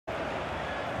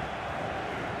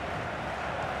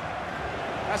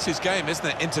That's his game, isn't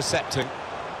it? Intercepting.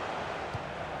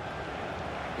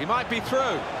 He might be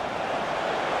through.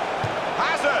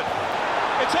 Hazard!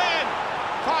 It's in!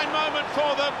 Fine moment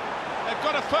for them. They've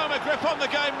got a firmer grip on the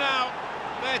game now.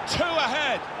 They're 2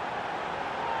 ahead.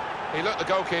 He looked the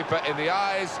goalkeeper in the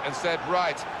eyes and said,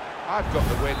 right, I've got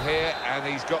the win here, and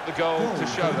he's got the goal to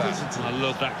show that. I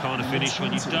love that kind of finish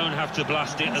when you don't have to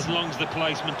blast it as long as the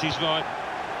placement is right.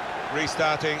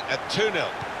 Restarting at 2-0.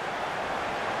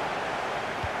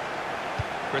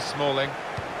 Chris Smalling.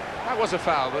 That was a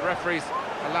foul. The referee's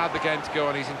allowed the game to go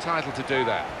on. He's entitled to do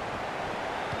that.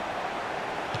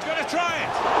 He's going to try it.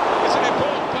 It's an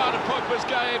important part of Pogba's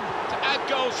game to add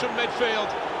goals from midfield,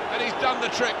 and he's done the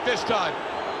trick this time.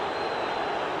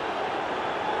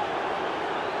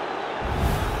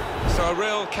 So a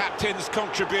real captain's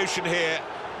contribution here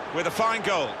with a fine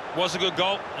goal. Was a good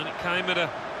goal, and it came at a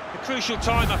crucial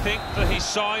time, I think, for his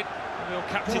side. A real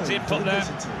captain's input there.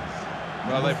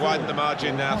 Well, they've widened the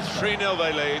margin now. 3-0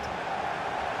 they lead.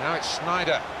 Now it's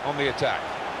Snyder on the attack.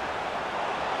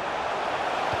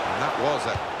 And that was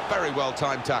a very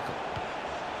well-timed tackle.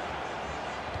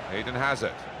 Eden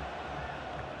Hazard.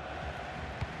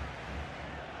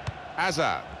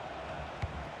 Hazard.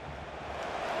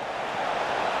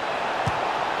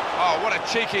 Oh, what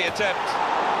a cheeky attempt.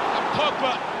 And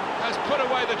Pogba has put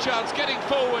away the chance, getting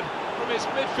forward from his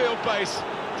midfield base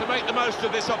to make the most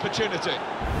of this opportunity.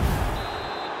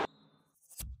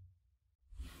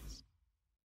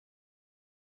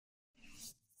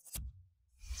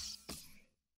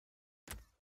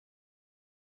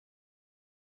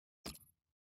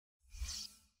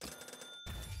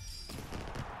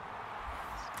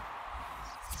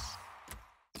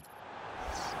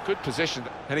 Good position.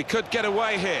 And he could get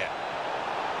away here.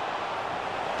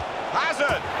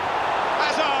 Hazard!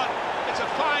 Hazard! It's a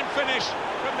fine finish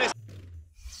from this.